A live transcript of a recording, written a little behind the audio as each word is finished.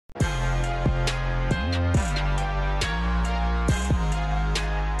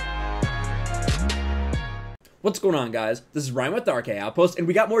What's going on, guys? This is Ryan with the RK Outpost, and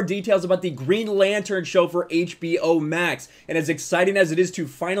we got more details about the Green Lantern show for HBO Max. And as exciting as it is to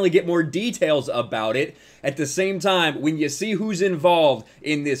finally get more details about it, at the same time, when you see who's involved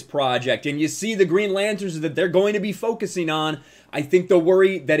in this project and you see the Green Lanterns that they're going to be focusing on, I think the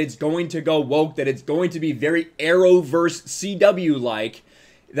worry that it's going to go woke, that it's going to be very Arrowverse CW-like,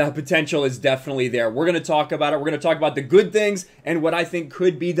 the potential is definitely there. We're going to talk about it. We're going to talk about the good things and what I think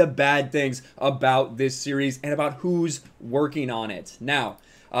could be the bad things about this series and about who's working on it. Now,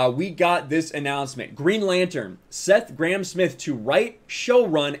 we got this announcement. Green Lantern, Seth Grahame-Smith to write,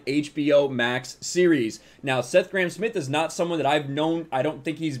 showrun HBO Max series. Now, Seth Grahame-Smith is not someone that I've known. I don't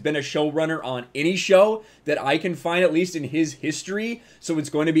think he's been a showrunner on any show that I can find, at least in his history. So it's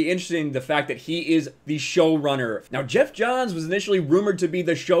going to be interesting, the fact that he is the showrunner. Now, Geoff Johns was initially rumored to be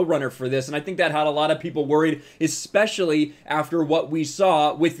the showrunner for this, and I think that had a lot of people worried, especially after what we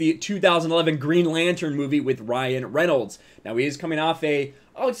saw with the 2011 Green Lantern movie with Ryan Reynolds. Now, he is coming off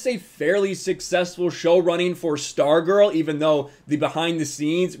I would say fairly successful show running for Stargirl, even though the behind the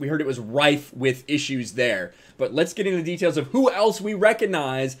scenes, we heard it was rife with issues there. But let's get into the details of who else we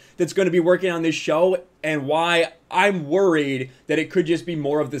recognize that's going to be working on this show and why I'm worried that it could just be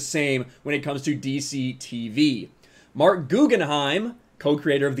more of the same when it comes to DC TV. Mark Guggenheim,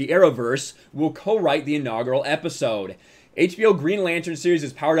 co-creator of the Arrowverse, will co-write the inaugural episode. HBO Green Lantern series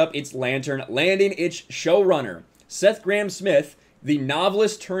has powered up its lantern, landing its showrunner. Seth Grahame-Smith, the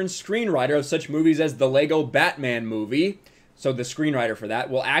novelist turned screenwriter of such movies as the Lego Batman movie, so the screenwriter for that,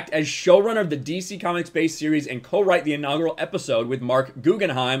 will act as showrunner of the DC Comics-based series and co-write the inaugural episode with Mark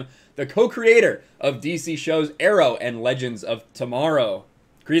Guggenheim, the co-creator of DC shows Arrow and Legends of Tomorrow.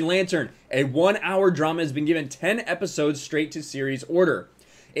 Green Lantern, a 1-hour drama, has been given 10 episodes straight to series order.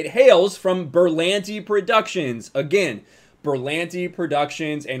 It hails from Berlanti Productions. Again, Berlanti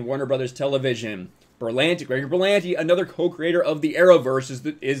Productions and Warner Brothers Television. Gregor Berlanti, another co-creator of the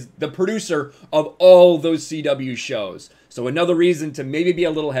Arrowverse, is the producer of all those CW shows. So another reason to maybe be a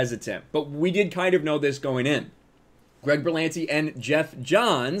little hesitant. But we did kind of know this going in. Greg Berlanti and Geoff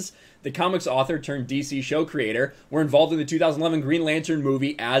Johns, the comics author turned DC show creator, were involved in the 2011 Green Lantern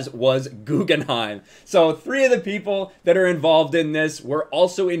movie, as was Guggenheim. So 3 of the people that are involved in this were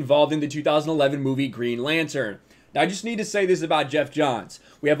also involved in the 2011 movie Green Lantern. Now, I just need to say this about Geoff Johns.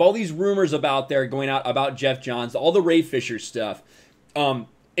 We have all these rumors about there going out about Geoff Johns, all the Ray Fisher stuff.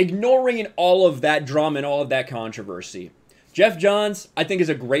 Ignoring all of that drama and all of that controversy. Geoff Johns, I think, is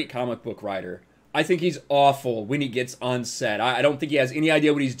a great comic book writer. I think he's awful when he gets on set. I don't think he has any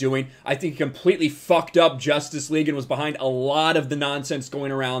idea what he's doing. I think he completely fucked up Justice League and was behind a lot of the nonsense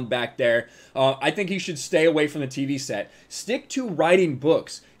going around back there. I think he should stay away from the TV set. Stick to writing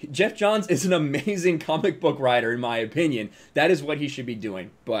books. Geoff Johns is an amazing comic book writer, in my opinion. That is what he should be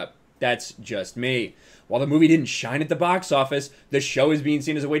doing, but that's just me. While the movie didn't shine at the box office, the show is being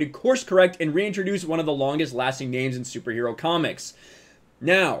seen as a way to course correct and reintroduce one of the longest lasting names in superhero comics.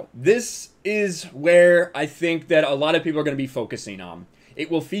 Now, this is where I think that a lot of people are going to be focusing on.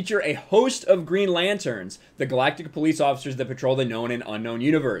 It will feature a host of Green Lanterns, the galactic police officers that patrol the known and unknown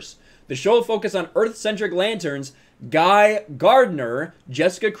universe. The show will focus on Earth-centric Lanterns, Guy Gardner,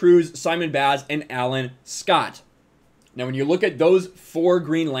 Jessica Cruz, Simon Baz, and Alan Scott. Now, when you look at those 4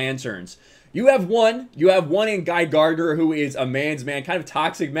 Green Lanterns, you have one in Guy Gardner, who is a man's man, kind of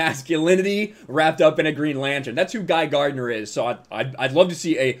toxic masculinity wrapped up in a Green Lantern. That's who Guy Gardner is. So I'd love to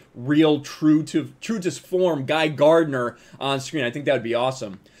see a real true to form Guy Gardner on screen. I think that would be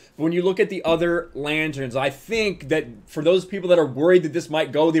awesome. But when you look at the other Lanterns, I think that for those people that are worried that this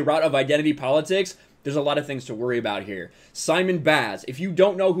might go the route of identity politics, there's a lot of things to worry about here. Simon Baz, if you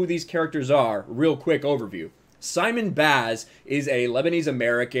don't know who these characters are, real quick overview. Simon Baz is a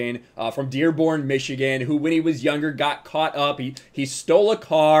Lebanese-American from Dearborn, Michigan, who when he was younger got caught up. He stole a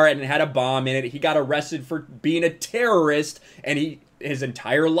car and it had a bomb in it. He got arrested for being a terrorist, and his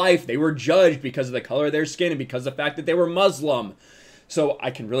entire life they were judged because of the color of their skin and because of the fact that they were Muslim. So I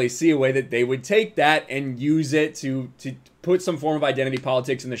can really see a way that they would take that and use it to put some form of identity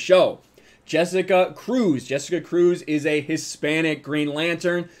politics in the show. Jessica Cruz. Jessica Cruz is a Hispanic Green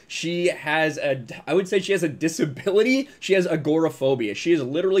Lantern. I would say she has a disability. She has agoraphobia. She is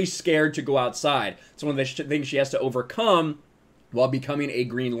literally scared to go outside. It's one of the things she has to overcome while becoming a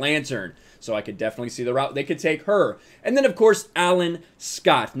Green Lantern. So I could definitely see the route they could take her. And then, of course, Alan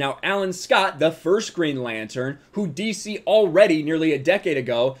Scott. Now, Alan Scott, the first Green Lantern, who DC already, nearly a decade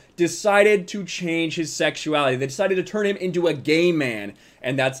ago, decided to change his sexuality. They decided to turn him into a gay man.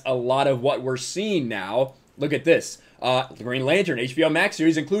 And that's a lot of what we're seeing now. Look at this. The Green Lantern HBO Max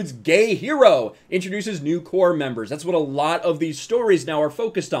series includes Gay Hero, introduces new core members. That's what a lot of these stories now are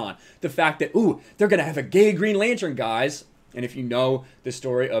focused on. The fact that, ooh, they're going to have a gay Green Lantern, guys. And if you know the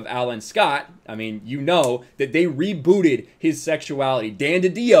story of Alan Scott, I mean, you know that they rebooted his sexuality. Dan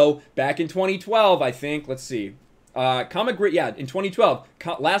DiDio, back in 2012, I think, let's see. In 2012,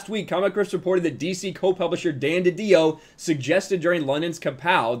 last week, Comic Grips reported that DC co-publisher Dan DiDio suggested during London's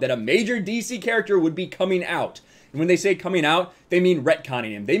Kapow that a major DC character would be coming out. And when they say coming out, they mean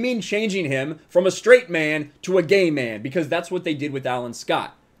retconning him. They mean changing him from a straight man to a gay man, because that's what they did with Alan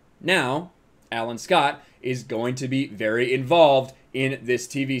Scott. Now, Alan Scott is going to be very involved in this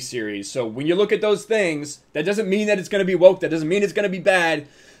TV series. So when you look at those things, that doesn't mean that it's going to be woke. That doesn't mean it's going to be bad.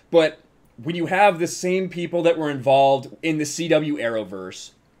 But when you have the same people that were involved in the CW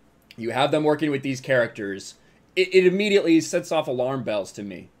Arrowverse, you have them working with these characters, it immediately sets off alarm bells to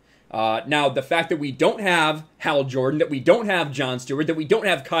me. Now, the fact that we don't have Hal Jordan, that we don't have Jon Stewart, that we don't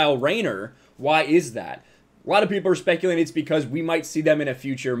have Kyle Rayner, why is that? A lot of people are speculating it's because we might see them in a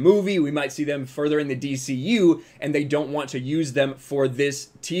future movie, we might see them further in the DCU, and they don't want to use them for this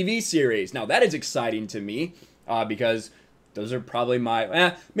TV series. Now, that is exciting to me, because those are probably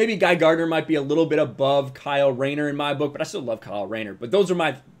maybe Guy Gardner might be a little bit above Kyle Rayner in my book, but I still love Kyle Rayner. But those are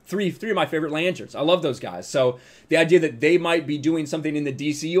my three of my favorite Lanterns. I love those guys. So the idea that they might be doing something in the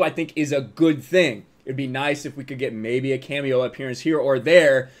DCU, I think, is a good thing. It'd be nice if we could get maybe a cameo appearance here or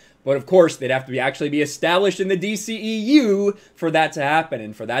there. But of course, they'd have to actually be established in the DCEU for that to happen.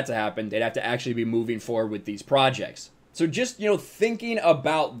 And for that to happen, they'd have to actually be moving forward with these projects. So just, thinking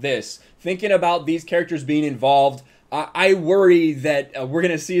about this, thinking about these characters being involved, I worry that we're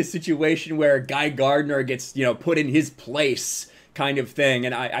going to see a situation where Guy Gardner gets, put in his place kind of thing.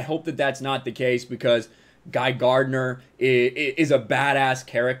 And I hope that that's not the case, because Guy Gardner is a badass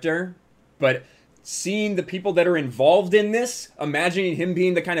character. But seeing the people that are involved in this, imagining him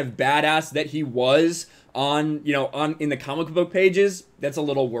being the kind of badass that he was in the comic book pages, that's a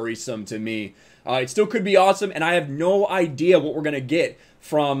little worrisome to me. It still could be awesome, and I have no idea what we're going to get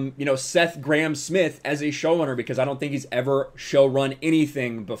from, Seth Grahame-Smith as a showrunner, because I don't think he's ever showrun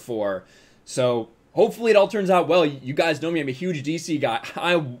anything before. So hopefully it all turns out well. You guys know me, I'm a huge DC guy.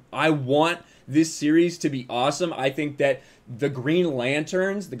 I want this series to be awesome. I think that the Green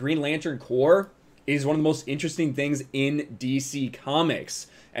Lanterns, the Green Lantern Corps, is one of the most interesting things in DC Comics.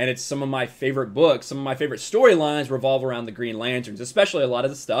 And it's some of my favorite books, some of my favorite storylines revolve around the Green Lanterns, especially a lot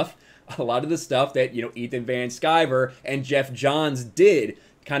of the stuff that, Ethan Van Sciver and Jeff Johns did,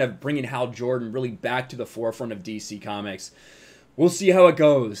 kind of bringing Hal Jordan really back to the forefront of DC Comics. We'll see how it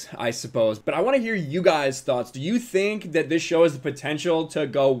goes, I suppose. But I want to hear you guys' thoughts. Do you think that this show has the potential to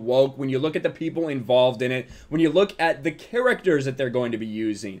go woke when you look at the people involved in it, when you look at the characters that they're going to be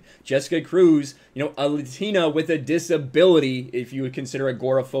using? Jessica Cruz, a Latina with a disability, if you would consider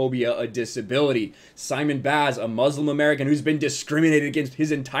agoraphobia a disability. Simon Baz, a Muslim American who's been discriminated against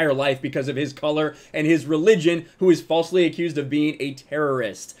his entire life because of his color and his religion, who is falsely accused of being a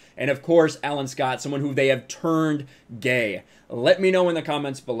terrorist. And of course, Alan Scott, someone who they have turned gay. Let me know in the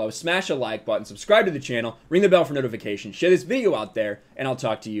comments below. Smash a like button, subscribe to the channel, ring the bell for notifications, share this video out there, and I'll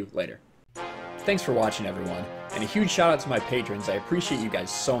talk to you later. Thanks for watching, everyone, and a huge shout out to my patrons. I appreciate you guys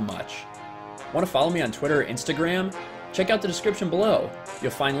so much. Want to follow me on Twitter or Instagram? Check out the description below.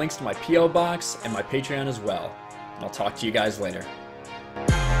 You'll find links to my P.O. box and my Patreon as well. And I'll talk to you guys later.